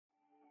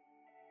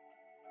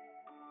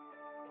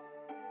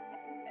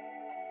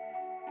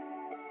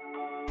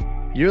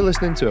You're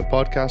listening to a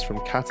podcast from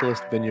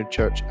Catalyst Vineyard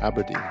Church,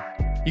 Aberdeen.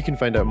 You can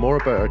find out more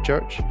about our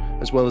church,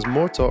 as well as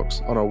more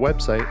talks on our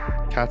website,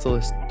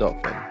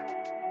 catalyst.vin.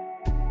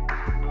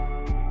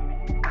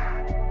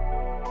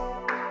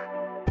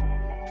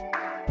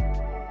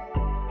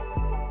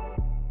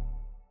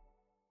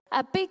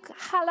 A big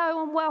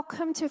hello and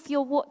welcome to if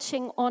you're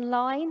watching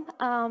online.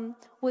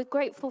 We're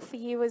grateful for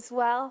you as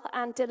well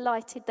and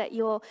delighted that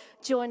you're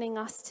joining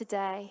us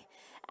today.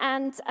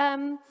 And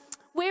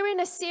we're in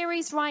a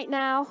series right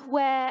now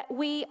where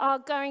we are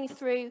going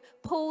through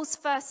Paul's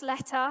first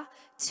letter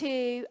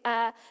to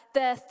the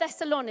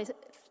Thessalonians,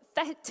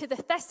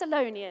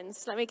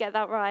 let me get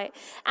that right.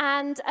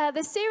 And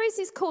the series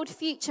is called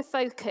Future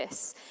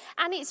Focus.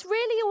 And it's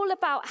really all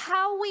about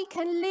how we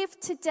can live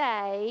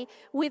today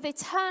with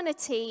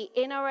eternity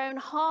in our own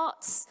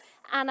hearts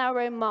and our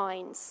own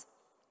minds.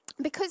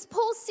 Because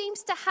Paul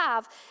seems to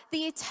have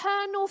the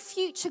eternal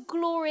future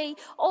glory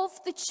of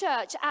the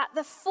church at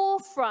the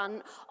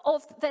forefront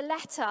of the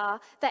letter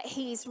that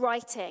he's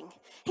writing.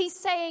 He's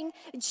saying,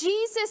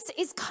 Jesus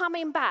is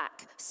coming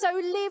back, so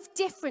live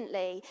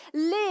differently.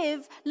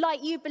 Live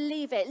like you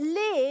believe it.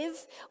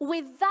 Live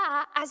with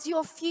that as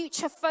your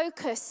future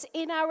focus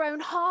in our own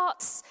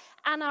hearts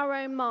and our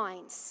own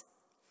minds.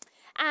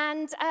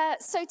 And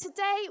so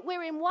today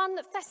we're in 1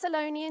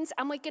 Thessalonians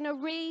and we're going to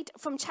read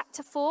from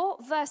chapter 4,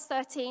 verse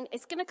 13.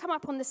 It's going to come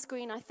up on the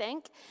screen, I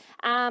think.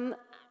 And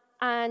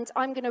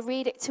I'm going to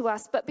read it to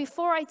us. But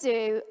before I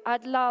do,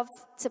 I'd love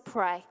to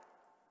pray.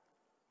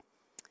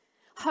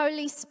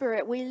 Holy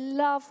Spirit, we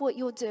love what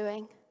you're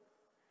doing.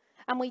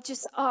 And we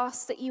just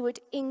ask that you would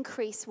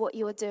increase what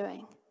you're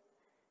doing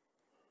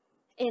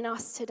in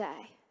us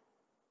today.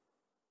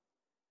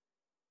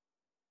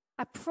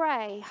 I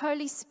pray,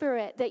 Holy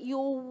Spirit, that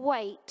your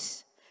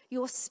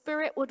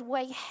spirit would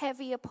weigh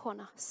heavy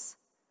upon us.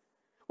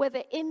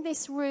 Whether in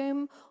this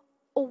room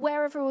or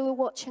wherever we're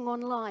watching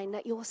online,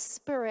 that your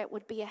spirit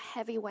would be a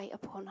heavy weight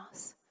upon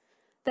us.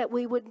 That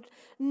we would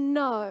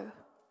know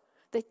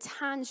the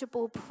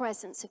tangible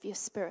presence of your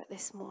spirit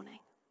this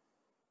morning.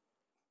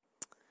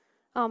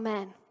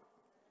 Amen.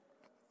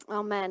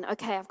 Amen.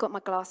 Okay, I've got my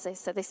glasses,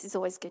 so this is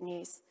always good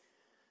news.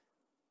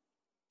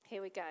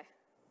 Here we go.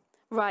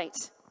 Right.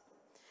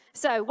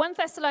 So 1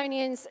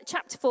 Thessalonians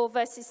chapter 4,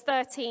 verses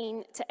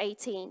 13 to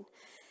 18.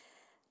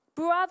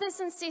 Brothers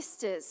and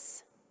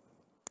sisters,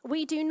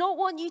 we do not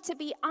want you to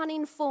be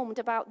uninformed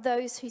about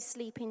those who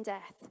sleep in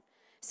death,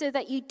 so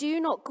that you do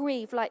not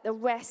grieve like the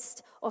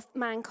rest of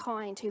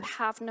mankind who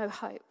have no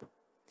hope.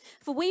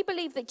 For we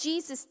believe that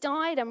Jesus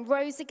died and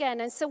rose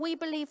again, and so we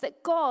believe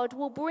that God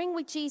will bring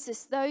with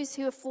Jesus those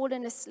who have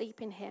fallen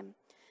asleep in him,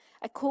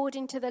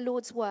 according to the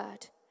Lord's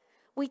word.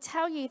 We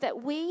tell you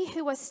that we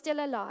who are still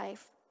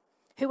alive,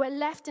 who are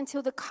left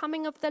until the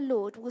coming of the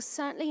Lord, will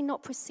certainly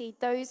not precede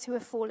those who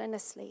have fallen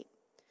asleep.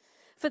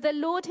 For the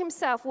Lord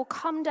himself will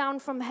come down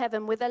from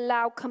heaven with a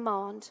loud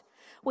command,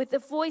 with the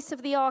voice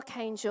of the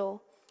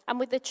archangel, and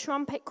with the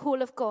trumpet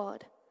call of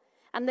God.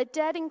 And the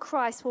dead in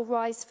Christ will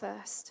rise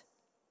first.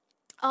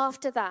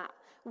 After that,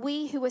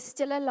 we who are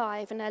still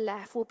alive and are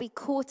left will be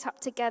caught up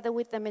together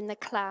with them in the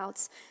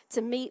clouds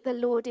to meet the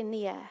Lord in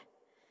the air.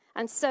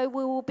 And so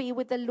we will be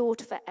with the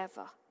Lord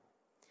forever.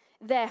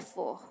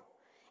 Therefore,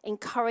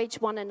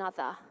 encourage one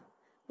another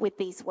with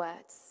these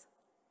words.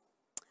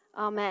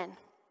 Amen.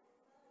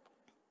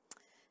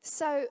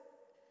 So,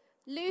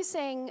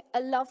 losing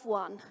a loved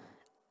one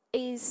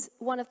is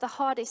one of the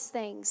hardest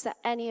things that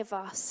any of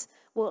us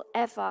will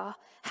ever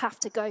have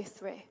to go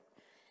through.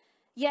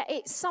 Yet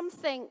it's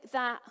something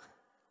that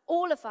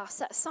all of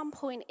us at some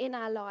point in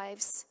our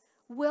lives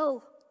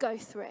will go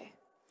through.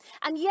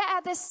 And yet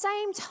at the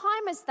same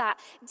time as that,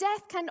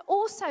 death can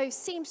also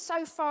seem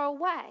so far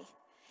away.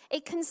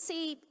 It can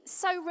seem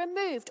so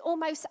removed,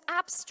 almost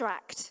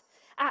abstract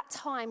at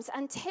times,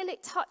 until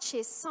it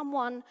touches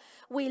someone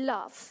we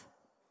love.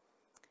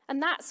 And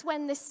that's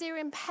when the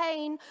searing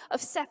pain of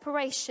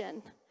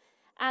separation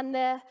and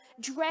the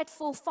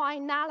dreadful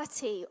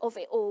finality of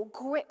it all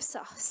grips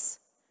us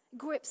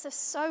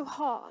so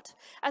hard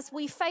as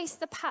we face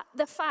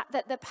the fact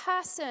that the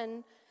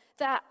person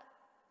that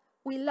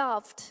we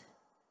loved,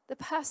 the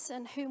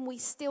person whom we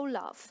still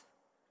love,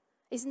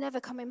 is never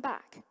coming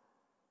back.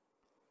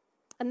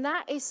 And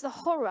that is the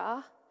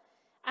horror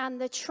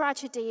and the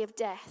tragedy of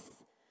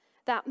death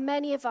that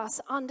many of us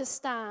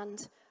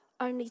understand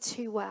only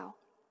too well.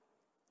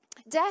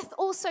 Death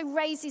also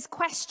raises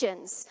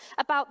questions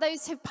about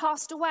those who've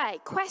passed away.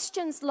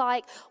 Questions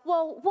like,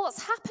 well,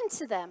 what's happened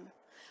to them?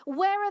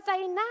 Where are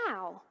they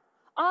now?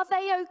 Are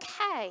they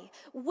okay?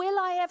 Will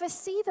I ever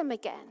see them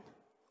again?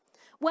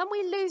 When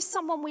we lose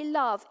someone we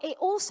love, it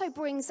also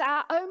brings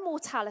our own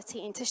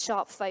mortality into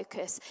sharp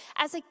focus.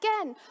 As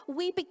again,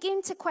 we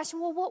begin to question,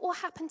 well, what will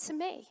happen to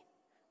me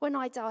when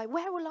I die?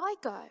 Where will I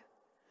go?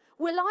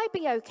 Will I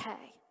be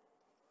okay?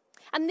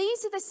 And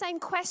these are the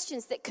same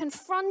questions that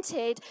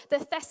confronted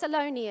the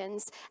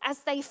Thessalonians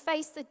as they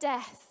faced the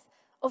death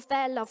of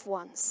their loved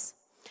ones.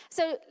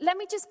 So let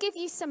me just give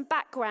you some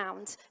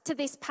background to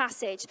this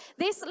passage.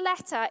 This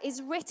letter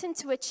is written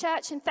to a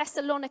church in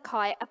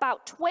Thessalonica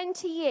about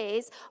 20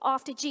 years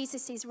after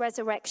Jesus'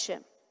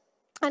 resurrection.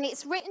 And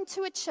it's written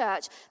to a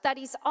church that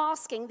is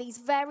asking these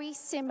very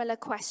similar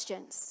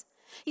questions.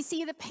 You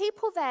see, the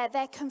people there,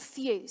 they're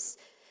confused.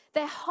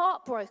 They're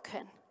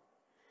heartbroken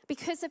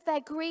because of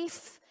their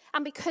grief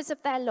and because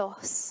of their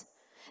loss.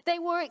 They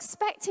were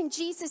expecting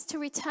Jesus to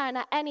return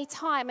at any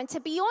time. And to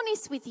be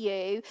honest with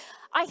you,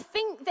 I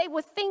think they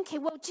were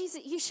thinking, well,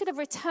 Jesus, you should have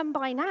returned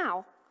by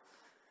now.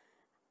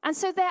 And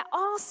so they're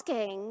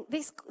asking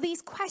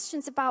these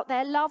questions about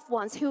their loved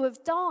ones who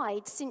have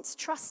died since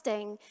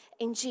trusting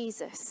in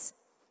Jesus.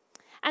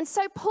 And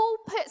so Paul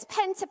puts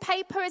pen to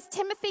paper as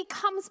Timothy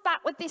comes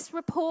back with this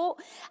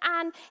report,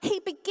 and he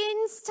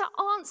begins to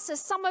answer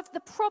some of the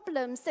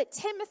problems that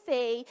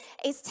Timothy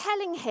is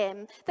telling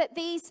him that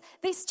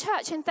this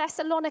church in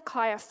Thessalonica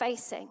are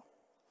facing.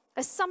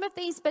 As some of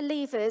these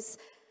believers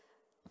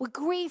were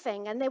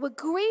grieving, and they were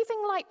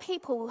grieving like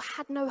people who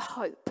had no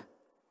hope.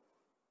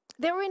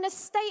 They were in a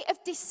state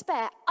of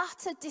despair,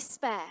 utter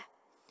despair,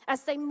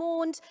 as they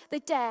mourned the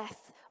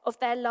death of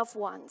their loved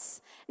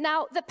ones.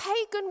 Now, the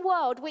pagan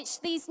world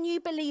which these new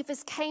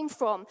believers came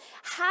from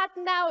had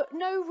now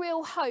no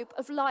real hope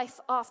of life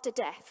after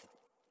death.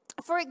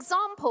 For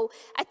example,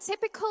 a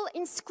typical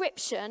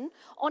inscription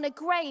on a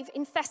grave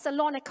in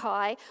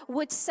Thessalonica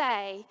would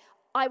say,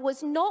 I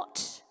was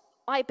not,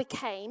 I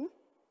became,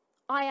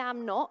 I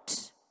am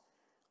not,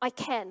 I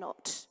care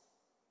not.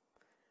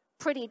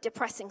 Pretty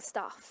depressing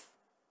stuff.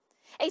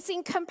 It's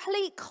in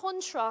complete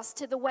contrast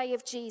to the way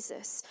of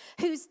Jesus,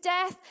 whose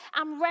death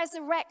and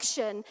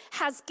resurrection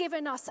has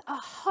given us a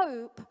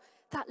hope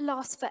that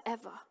lasts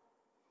forever.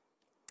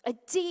 A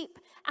deep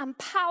and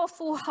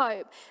powerful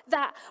hope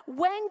that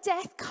when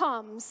death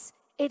comes,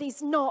 it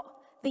is not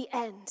the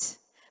end,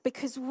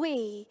 because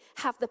we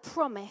have the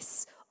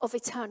promise of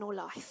eternal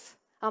life.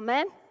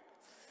 Amen?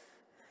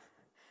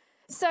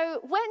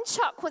 So when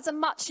Chuck was a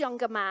much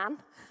younger man,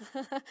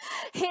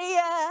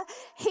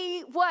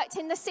 he worked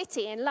in the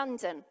city in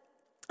London,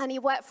 and he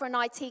worked for an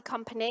IT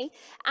company,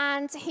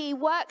 and he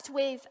worked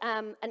with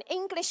an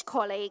English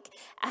colleague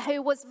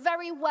who was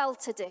very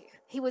well-to-do.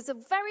 He was a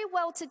very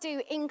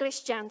well-to-do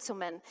English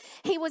gentleman.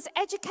 He was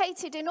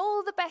educated in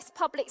all the best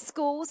public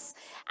schools,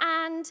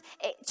 and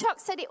Chuck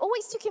said it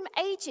always took him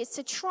ages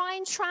to try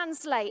and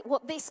translate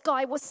what this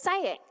guy was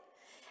saying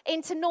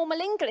into normal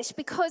English,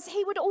 because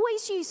he would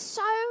always use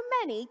so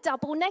many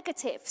double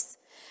negatives.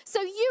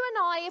 So you and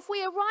I, if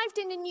we arrived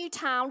in a new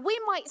town, we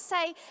might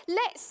say,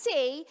 let's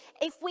see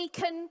if we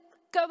can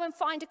go and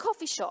find a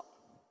coffee shop.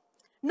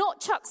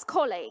 Not Chuck's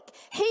colleague.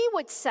 He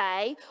would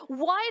say,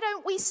 why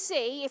don't we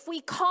see if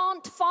we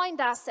can't find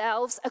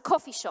ourselves a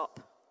coffee shop?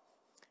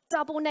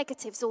 Double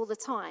negatives all the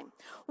time.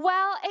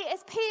 Well,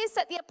 it appears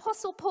that the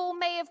Apostle Paul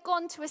may have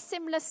gone to a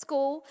similar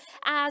school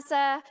as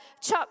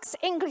Chuck's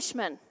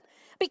Englishman.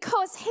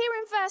 Because here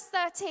in verse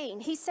 13,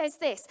 he says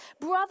this,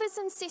 brothers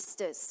and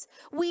sisters,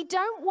 we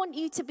don't want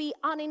you to be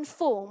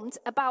uninformed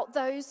about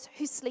those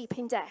who sleep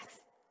in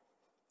death.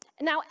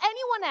 Now,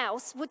 anyone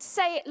else would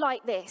say it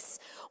like this.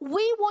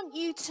 We want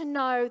you to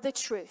know the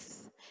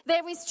truth.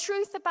 There is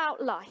truth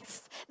about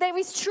life. There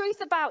is truth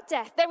about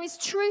death. There is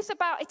truth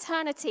about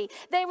eternity.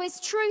 There is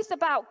truth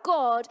about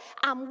God,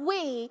 and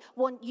we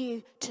want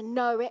you to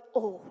know it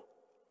all.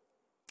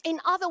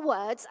 In other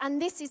words,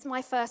 and this is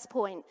my first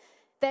point,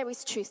 there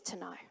is truth to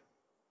know.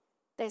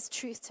 There's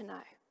truth to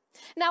know.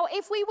 Now,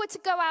 if we were to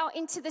go out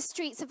into the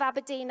streets of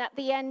Aberdeen at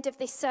the end of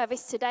this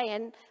service today,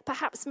 and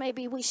perhaps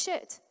maybe we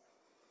should,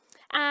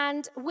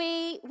 and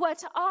we were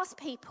to ask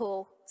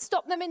people,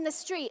 stop them in the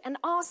street and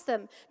ask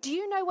them, do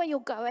you know where you're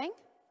going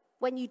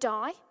when you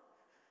die?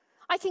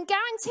 I can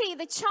guarantee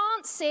the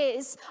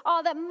chances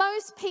are that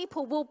most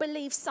people will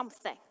believe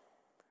something.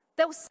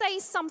 They'll say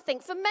something.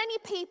 For many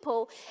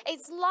people,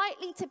 it's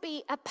likely to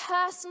be a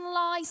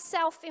personalized,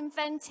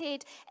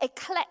 self-invented,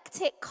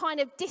 eclectic kind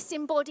of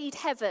disembodied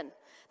heaven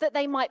that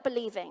they might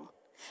believe in.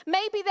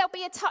 Maybe there'll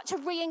be a touch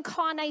of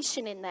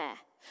reincarnation in there.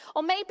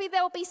 Or maybe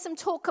there'll be some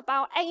talk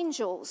about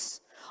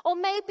angels. Or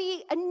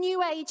maybe a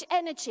new age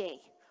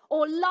energy.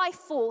 Or life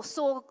force,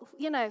 or,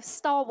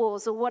 Star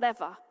Wars or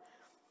whatever.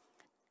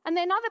 And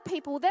then other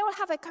people, they'll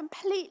have a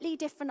completely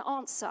different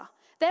answer.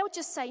 They'll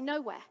just say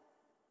nowhere.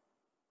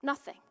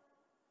 Nothing.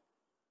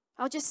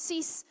 I'll just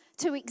cease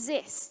to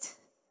exist.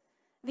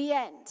 The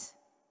end.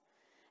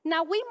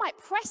 Now, we might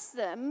press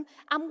them,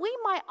 and we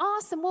might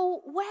ask them,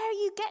 well, where are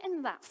you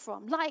getting that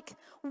from? Like,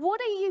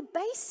 what are you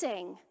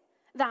basing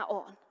that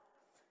on?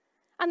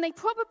 And they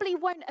probably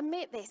won't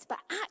admit this, but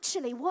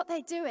actually what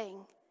they're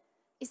doing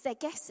is they're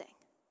guessing.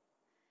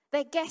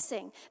 They're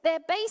guessing. They're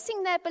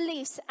basing their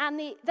beliefs and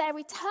their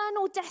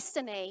eternal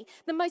destiny,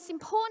 the most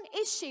important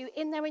issue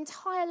in their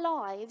entire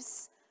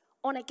lives,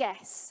 on a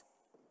guess.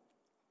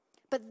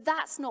 But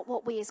that's not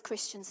what we as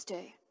Christians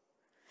do.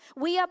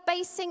 We are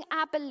basing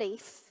our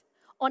belief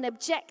on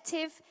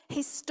objective,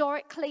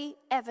 historically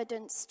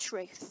evidenced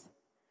truth.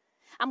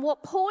 And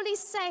what Paul is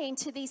saying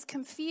to these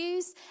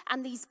confused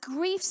and these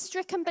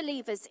grief-stricken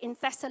believers in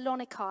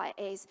Thessalonica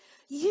is,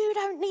 you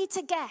don't need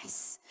to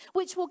guess,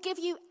 which will give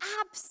you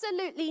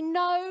absolutely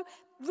no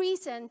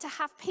reason to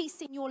have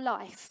peace in your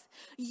life.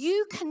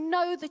 You can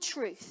know the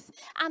truth,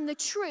 and the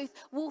truth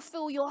will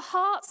fill your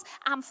hearts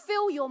and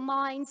fill your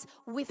minds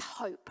with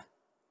hope.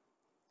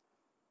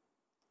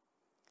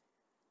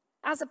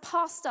 As a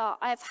pastor,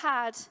 I've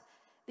had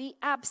the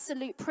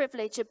absolute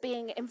privilege of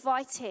being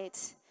invited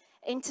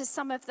into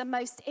some of the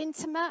most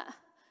intimate,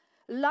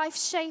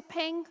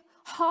 life-shaping,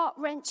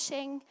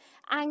 heart-wrenching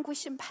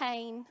anguish and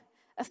pain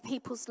of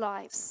people's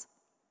lives.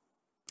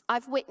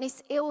 I've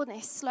witnessed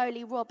illness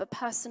slowly rob a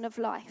person of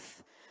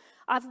life.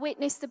 I've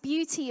witnessed the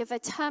beauty of a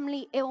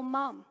terminally ill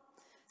mum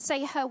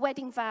say her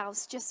wedding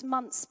vows just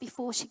months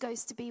before she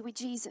goes to be with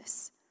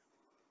Jesus.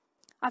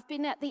 I've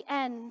been at the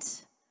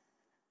end,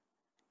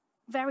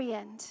 very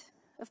end,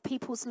 of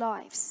people's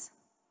lives.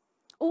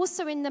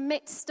 Also in the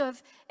midst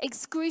of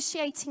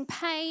excruciating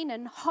pain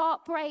and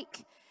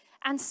heartbreak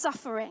and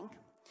suffering.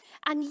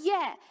 And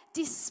yet,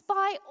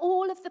 despite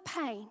all of the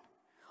pain,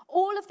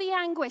 all of the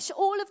anguish,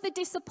 all of the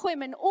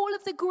disappointment, all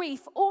of the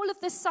grief, all of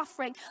the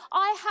suffering,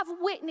 I have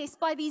witnessed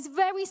by these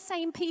very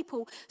same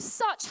people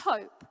such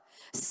hope,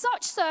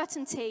 such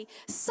certainty,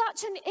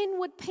 such an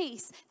inward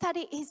peace that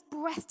it is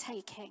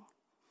breathtaking.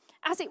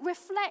 As it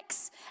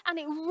reflects and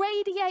it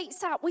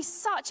radiates out with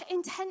such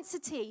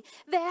intensity,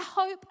 their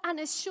hope and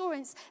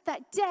assurance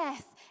that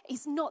death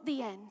is not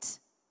the end.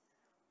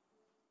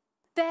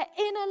 Their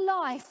inner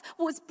life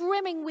was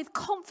brimming with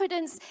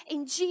confidence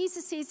in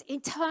Jesus'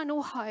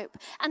 eternal hope.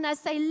 And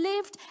as they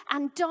lived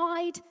and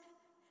died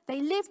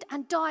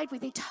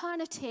with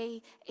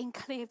eternity in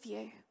clear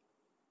view.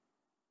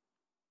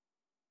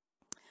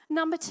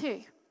 Number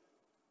 2,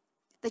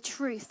 the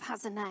truth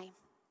has a name.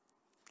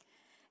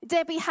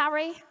 Debbie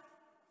Harry,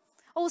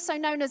 also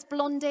known as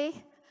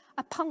Blondie,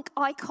 a punk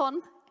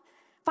icon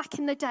back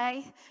in the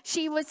day.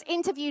 She was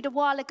interviewed a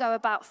while ago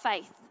about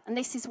faith, and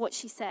this is what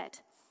she said.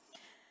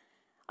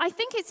 I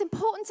think it's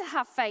important to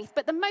have faith,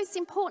 but the most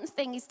important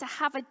thing is to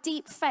have a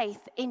deep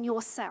faith in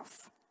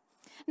yourself.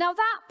 Now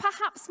that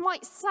perhaps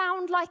might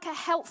sound like a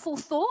helpful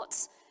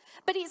thought,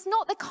 but it's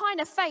not the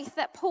kind of faith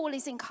that Paul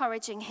is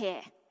encouraging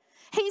here.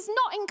 He's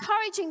not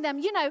encouraging them,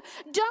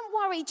 don't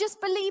worry, just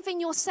believe in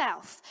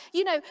yourself.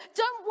 Don't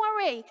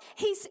worry.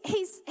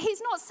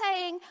 He's not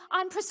saying,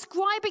 I'm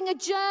prescribing a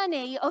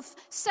journey of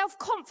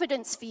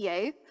self-confidence for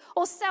you,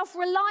 or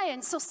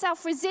self-reliance, or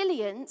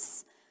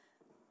self-resilience.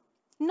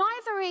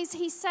 Neither is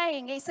he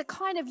saying it's a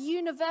kind of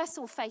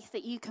universal faith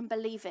that you can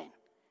believe in.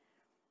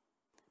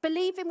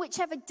 Believe in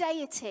whichever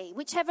deity,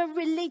 whichever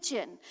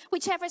religion,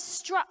 whichever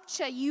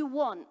structure you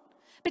want,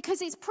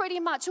 because it's pretty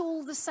much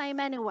all the same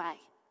anyway.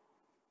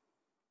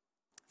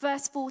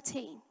 Verse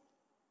 14,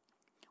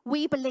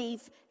 we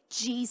believe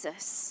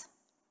Jesus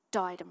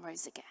died and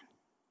rose again.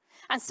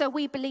 And so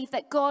we believe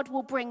that God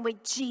will bring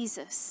with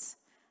Jesus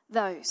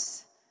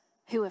those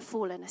who have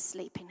fallen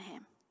asleep in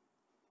him.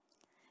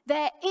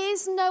 There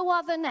is no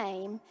other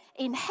name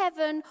in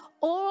heaven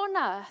or on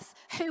earth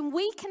whom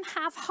we can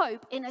have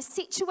hope in a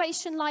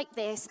situation like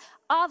this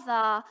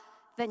other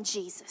than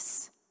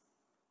Jesus.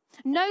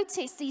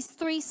 Notice these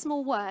 3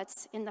 small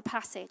words in the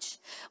passage.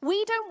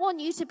 We don't want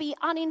you to be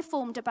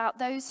uninformed about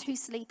those who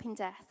sleep in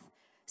death,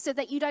 so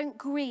that you don't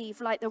grieve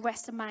like the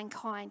rest of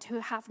mankind who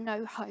have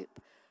no hope.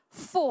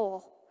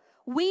 For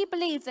we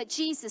believe that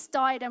Jesus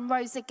died and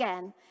rose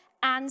again,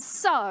 and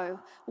so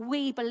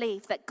we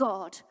believe that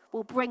God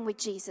will bring with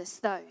Jesus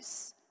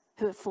those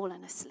who have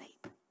fallen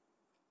asleep.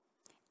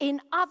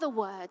 In other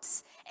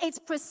words, it's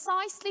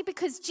precisely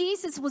because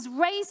Jesus was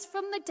raised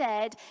from the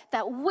dead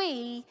that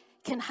we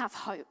can have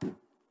hope.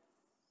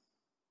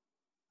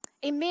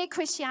 In Mere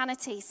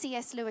Christianity,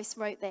 C.S. Lewis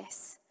wrote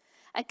this: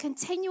 a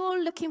continual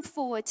looking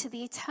forward to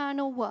the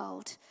eternal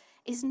world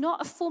is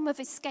not a form of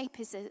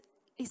escapism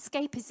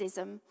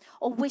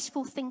or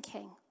wishful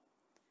thinking,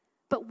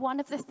 but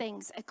one of the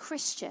things a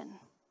Christian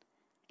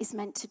is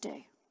meant to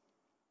do.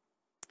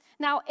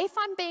 Now, if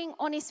I'm being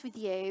honest with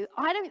you,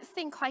 I don't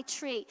think I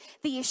treat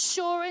the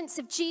assurance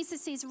of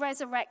Jesus'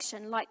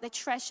 resurrection like the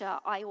treasure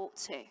I ought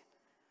to.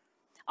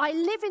 I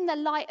live in the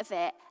light of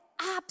it,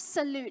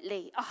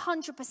 absolutely,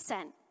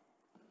 100%.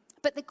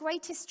 But the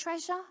greatest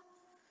treasure,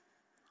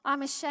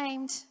 I'm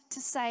ashamed to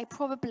say,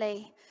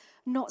 probably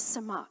not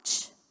so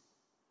much.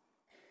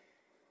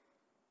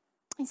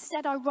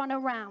 Instead, I run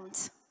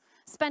around,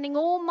 spending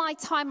all my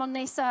time on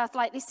this earth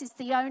like this is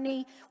the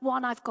only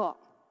one I've got,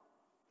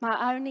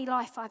 my only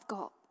life I've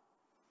got.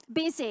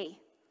 Busy,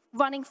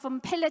 running from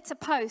pillar to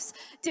post,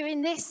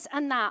 doing this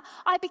and that.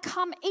 I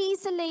become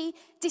easily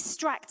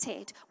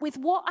distracted with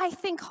what I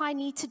think I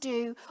need to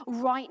do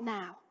right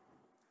now.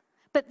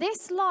 But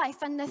this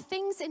life and the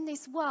things in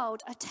this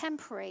world are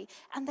temporary,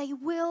 and they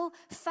will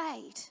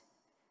fade.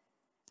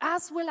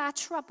 As will our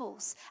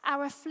troubles,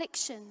 our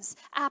afflictions,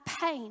 our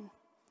pain,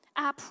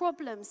 our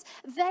problems.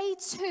 They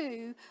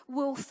too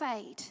will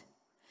fade.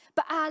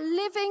 But our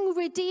living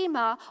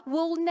Redeemer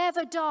will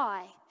never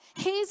die.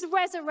 His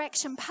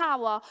resurrection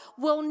power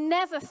will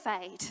never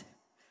fade.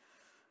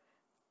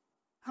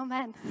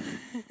 Amen.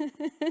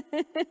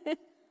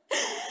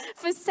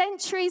 For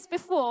centuries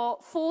before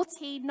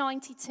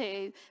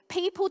 1492,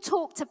 people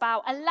talked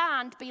about a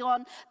land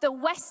beyond the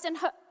western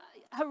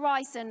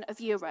horizon of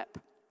Europe.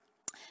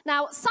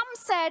 Now, some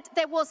said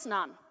there was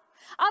none.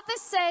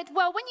 Others said,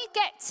 well, when you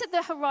get to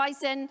the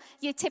horizon,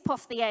 you tip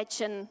off the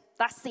edge and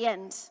that's the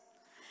end.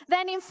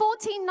 Then in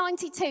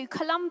 1492,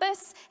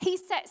 Columbus, he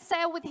set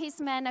sail with his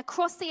men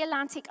across the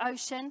Atlantic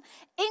Ocean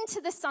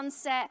into the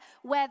sunset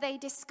where they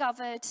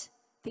discovered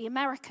the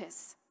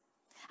Americas.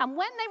 And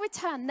when they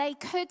returned, they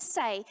could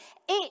say,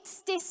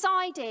 it's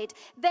decided,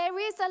 there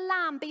is a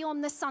land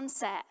beyond the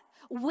sunset.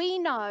 We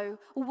know,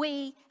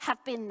 we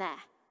have been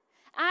there.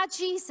 Our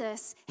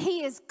Jesus,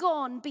 he has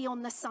gone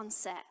beyond the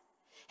sunset.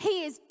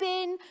 He has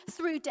been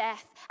through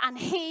death and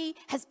he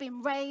has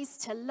been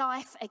raised to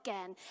life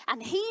again.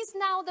 And he's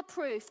now the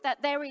proof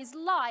that there is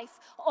life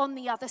on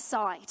the other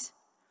side.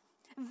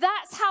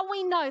 That's how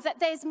we know that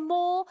there's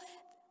more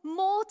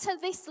to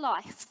this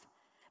life.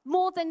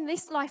 More than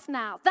this life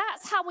now.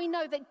 That's how we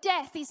know that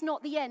death is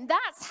not the end.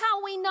 That's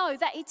how we know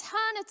that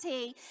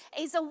eternity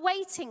is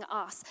awaiting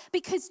us.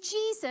 Because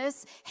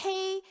Jesus,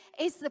 he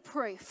is the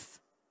proof.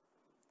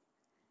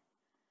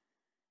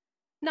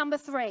 Number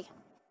 3,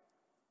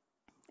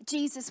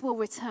 Jesus will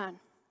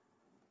return.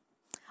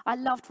 I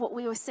loved what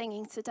we were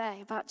singing today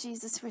about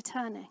Jesus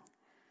returning.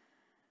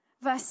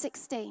 Verse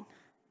 16.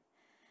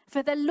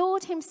 For the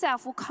Lord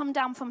himself will come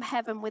down from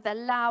heaven with a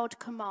loud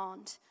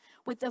command,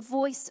 with the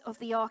voice of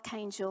the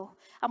archangel,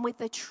 and with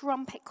the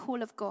trumpet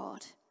call of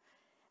God,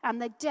 and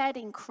the dead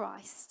in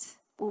Christ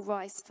will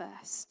rise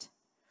first.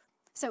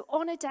 So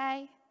on a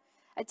day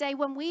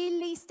when we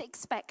least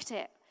expect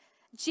it,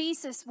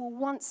 Jesus will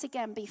once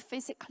again be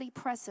physically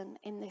present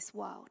in this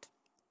world.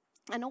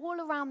 And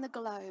all around the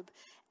globe,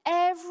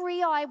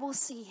 every eye will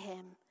see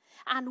him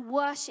and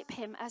worship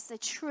him as the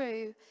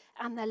true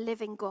and the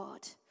living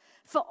God.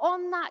 For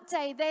on that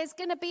day, there's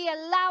going to be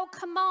a loud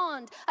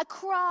command, a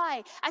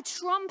cry, a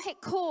trumpet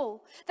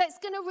call that's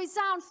going to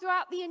resound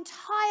throughout the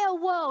entire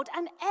world,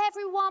 and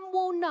everyone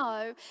will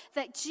know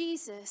that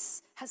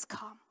Jesus has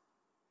come.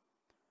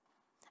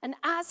 And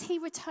as he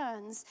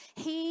returns,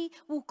 he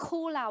will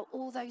call out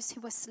all those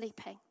who are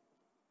sleeping,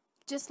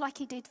 just like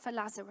he did for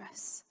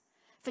Lazarus.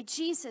 For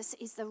Jesus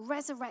is the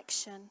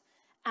resurrection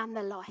and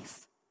the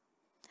life.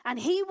 And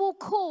he will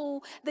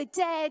call the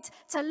dead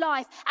to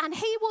life. And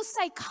he will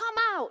say, come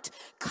out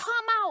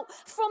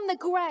from the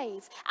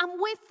grave. And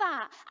with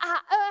that, our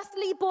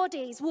earthly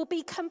bodies will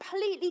be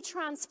completely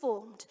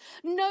transformed.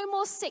 No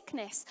more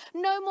sickness,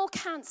 no more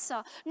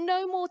cancer,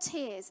 no more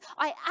tears.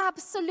 I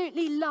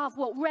absolutely love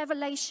what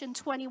Revelation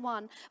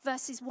 21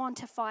 verses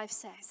 1-5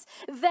 says.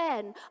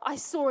 Then I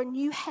saw a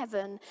new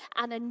heaven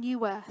and a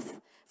new earth.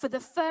 For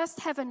the first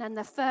heaven and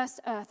the first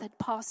earth had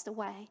passed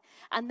away,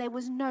 and there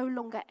was no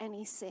longer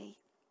any sea.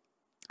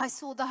 I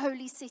saw the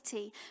holy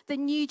city, the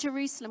new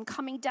Jerusalem,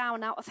 coming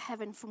down out of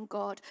heaven from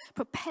God,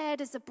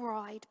 prepared as a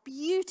bride,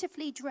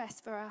 beautifully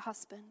dressed for her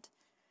husband.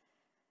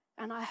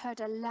 And I heard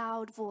a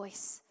loud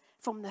voice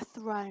from the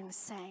throne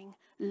saying,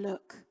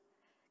 look,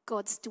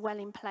 God's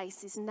dwelling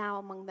place is now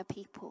among the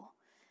people,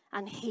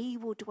 and he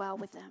will dwell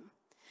with them.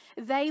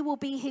 They will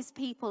be his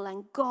people,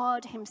 and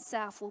God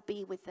himself will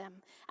be with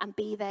them and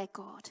be their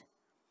God.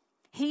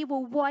 He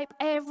will wipe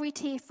every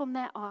tear from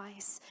their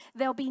eyes.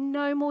 There'll be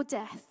no more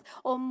death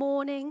or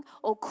mourning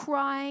or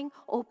crying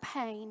or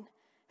pain,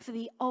 for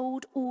the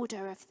old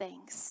order of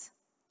things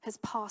has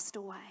passed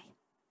away.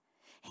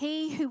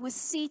 He who was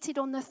seated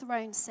on the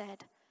throne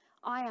said,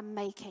 I am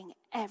making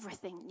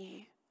everything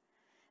new.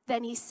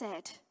 Then he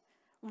said,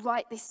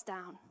 write this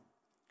down,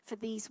 for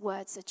these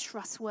words are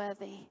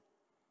trustworthy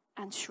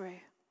and true.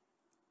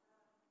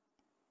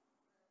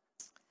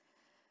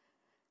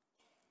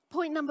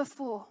 Point number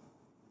 4.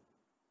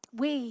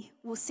 We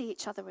will see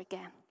each other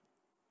again.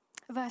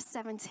 Verse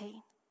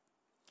 17.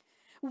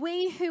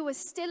 We who are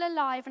still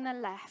alive and are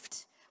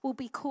left will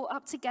be caught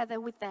up together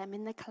with them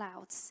in the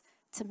clouds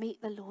to meet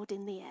the Lord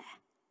in the air.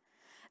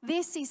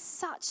 This is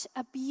such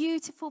a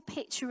beautiful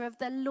picture of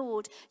the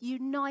Lord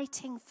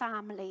uniting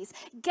families,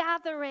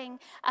 gathering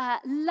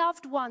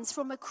loved ones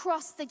from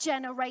across the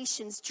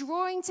generations,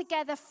 drawing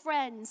together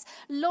friends,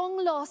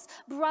 long lost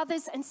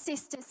brothers and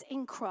sisters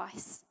in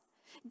Christ.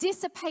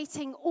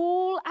 Dissipating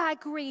all our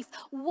grief,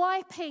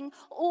 wiping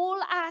all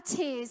our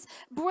tears,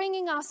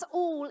 bringing us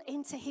all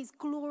into his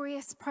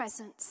glorious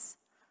presence.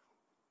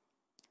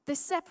 The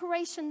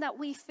separation that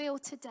we feel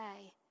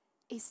today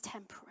is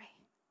temporary.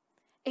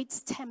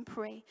 It's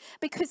temporary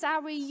because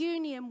our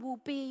reunion will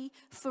be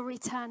for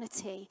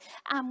eternity,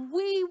 and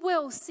we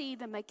will see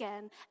them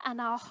again, and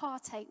our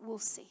heartache will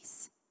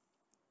cease.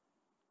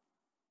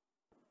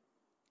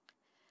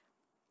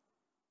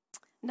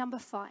 Number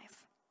 5.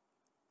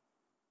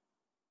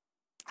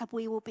 And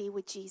we will be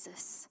with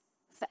Jesus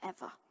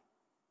forever.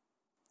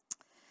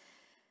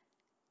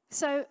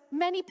 So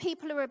many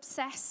people are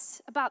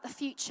obsessed about the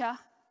future,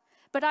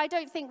 but I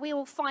don't think we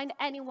will find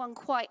anyone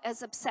quite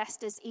as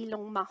obsessed as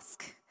Elon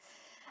Musk.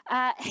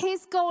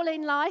 His goal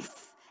in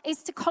life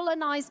is to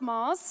colonize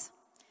Mars,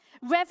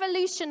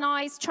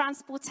 revolutionize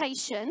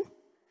transportation,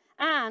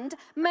 and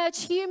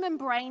merge human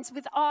brains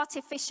with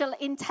artificial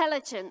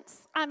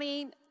intelligence. I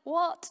mean,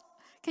 what?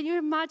 Can you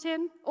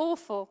imagine?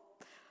 Awful.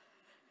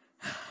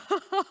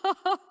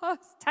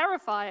 It's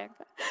terrifying.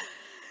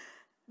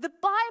 The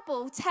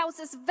Bible tells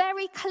us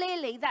very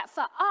clearly that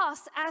for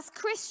us as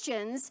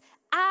Christians,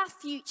 our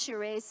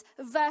future is,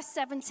 verse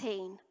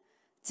 17,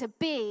 to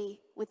be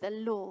with the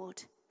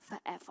Lord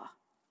forever.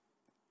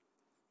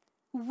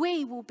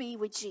 We will be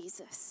with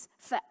Jesus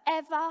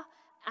forever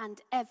and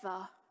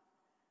ever,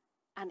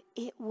 and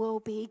it will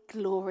be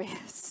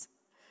glorious.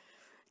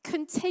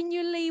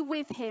 Continually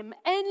with him,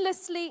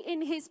 endlessly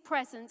in his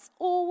presence,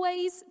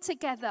 always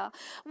together.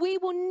 We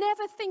will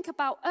never think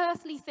about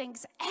earthly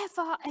things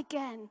ever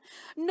again.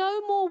 No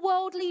more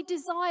worldly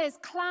desires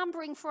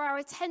clambering for our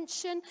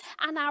attention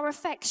and our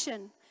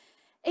affection.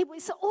 It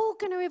was all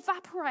going to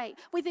evaporate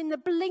within the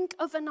blink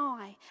of an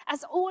eye,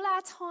 as all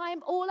our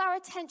time, all our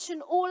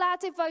attention, all our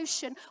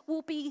devotion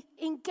will be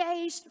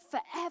engaged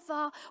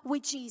forever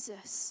with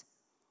Jesus,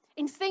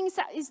 in things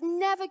that is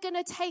never going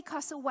to take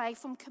us away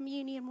from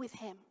communion with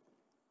him.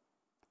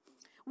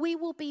 We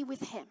will be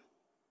with him,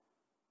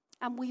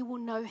 and we will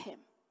know him,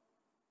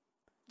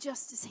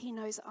 just as he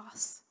knows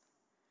us.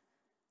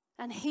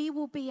 And he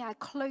will be our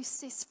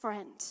closest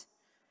friend.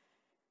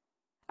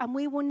 And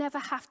we will never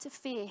have to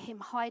fear him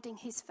hiding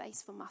his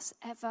face from us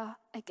ever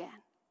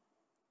again.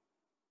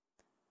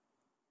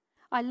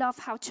 I love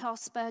how Charles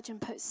Spurgeon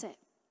puts it.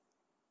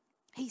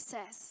 He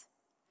says,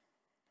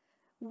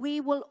 we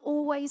will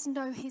always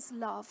know his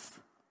love,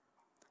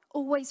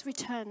 always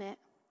return it,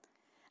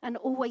 and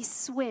always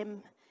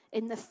swim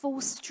in the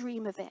full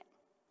stream of it,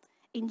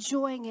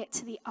 enjoying it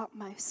to the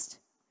utmost.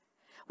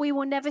 We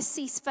will never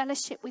cease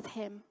fellowship with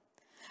him.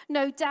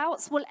 No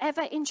doubts will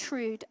ever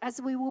intrude,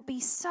 as we will be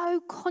so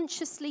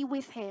consciously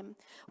with him,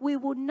 we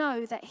will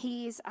know that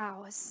he is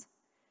ours.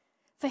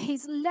 For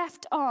his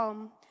left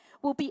arm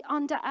will be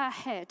under our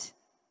head,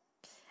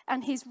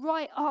 and his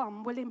right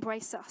arm will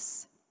embrace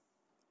us.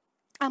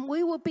 And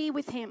we will be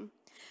with him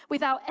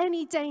without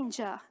any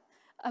danger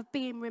of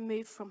being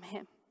removed from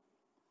him.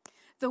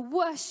 The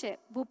worship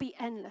will be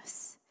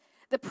endless,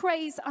 the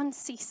praise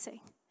unceasing,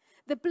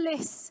 the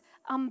bliss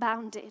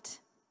unbounded,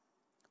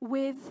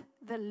 with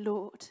the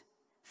Lord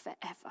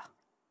forever.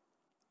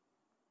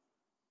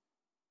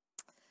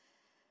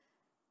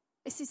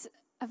 This is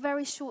a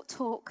very short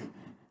talk.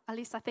 At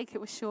least I think it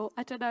was short.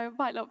 I don't know, it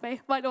might not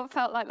be. Might not have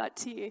felt like that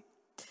to you.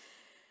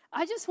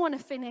 I just want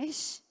to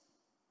finish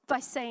by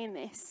saying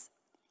this.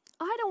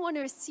 I don't want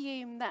to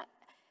assume that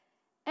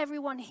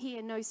everyone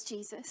here knows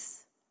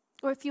Jesus.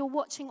 Or if you're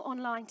watching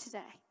online today,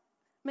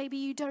 maybe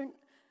you don't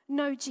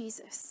know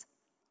Jesus.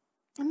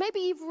 And maybe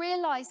you've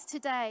realized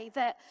today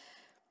that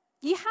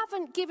you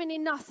haven't given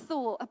enough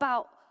thought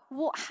about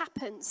what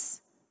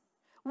happens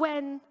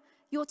when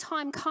your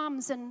time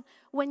comes and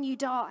when you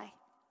die.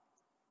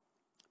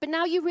 But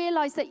now you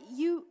realize that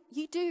you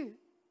do.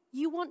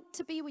 You want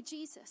to be with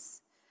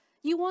Jesus.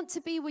 You want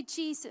to be with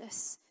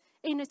Jesus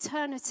in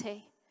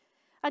eternity.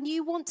 And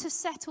you want to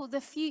settle the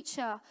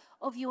future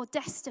of your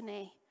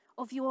destiny,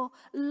 of your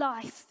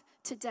life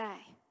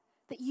today.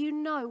 That you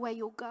know where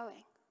you're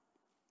going.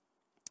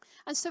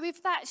 And so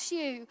if that's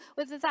you,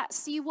 whether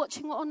that's you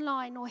watching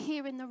online or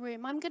here in the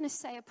room, I'm going to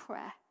say a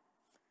prayer.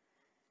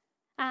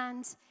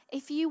 And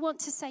if you want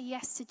to say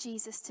yes to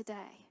Jesus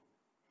today,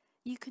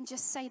 you can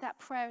just say that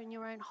prayer in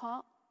your own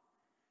heart.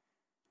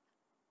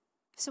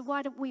 So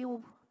why don't we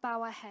all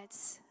bow our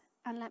heads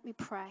and let me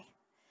pray.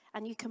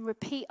 And you can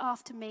repeat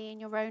after me in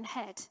your own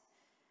head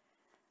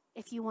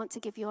if you want to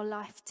give your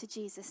life to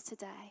Jesus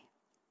today.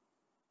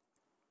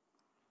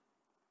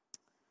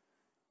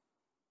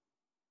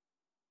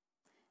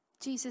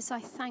 Jesus, I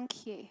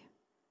thank you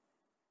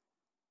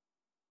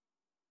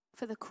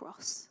for the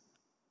cross.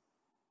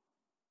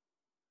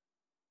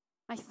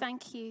 I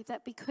thank you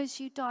that because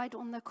you died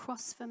on the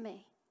cross for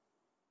me,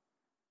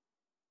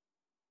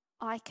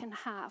 I can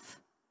have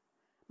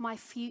my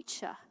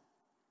future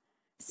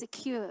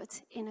secured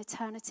in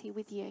eternity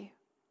with you.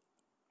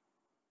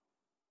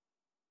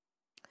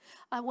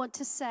 I want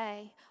to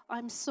say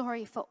I'm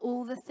sorry for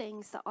all the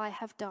things that I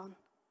have done,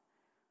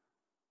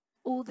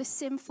 all the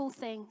sinful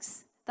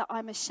things that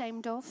I'm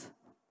ashamed of,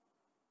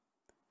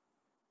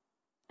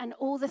 and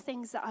all the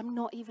things that I'm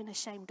not even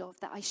ashamed of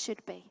that I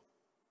should be.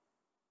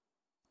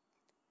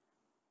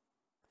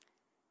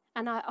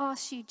 And I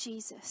ask you,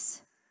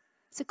 Jesus,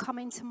 to come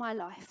into my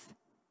life,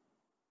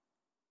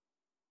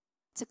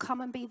 to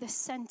come and be the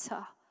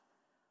center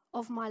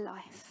of my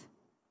life,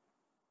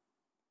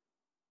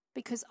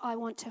 because I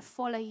want to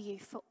follow you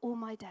for all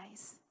my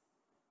days.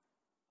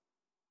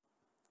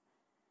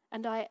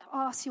 And I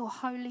ask your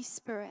Holy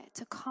Spirit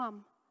to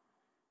come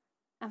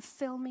and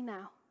fill me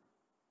now.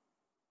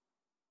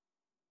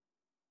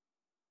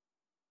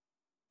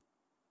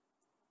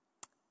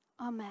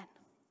 Amen.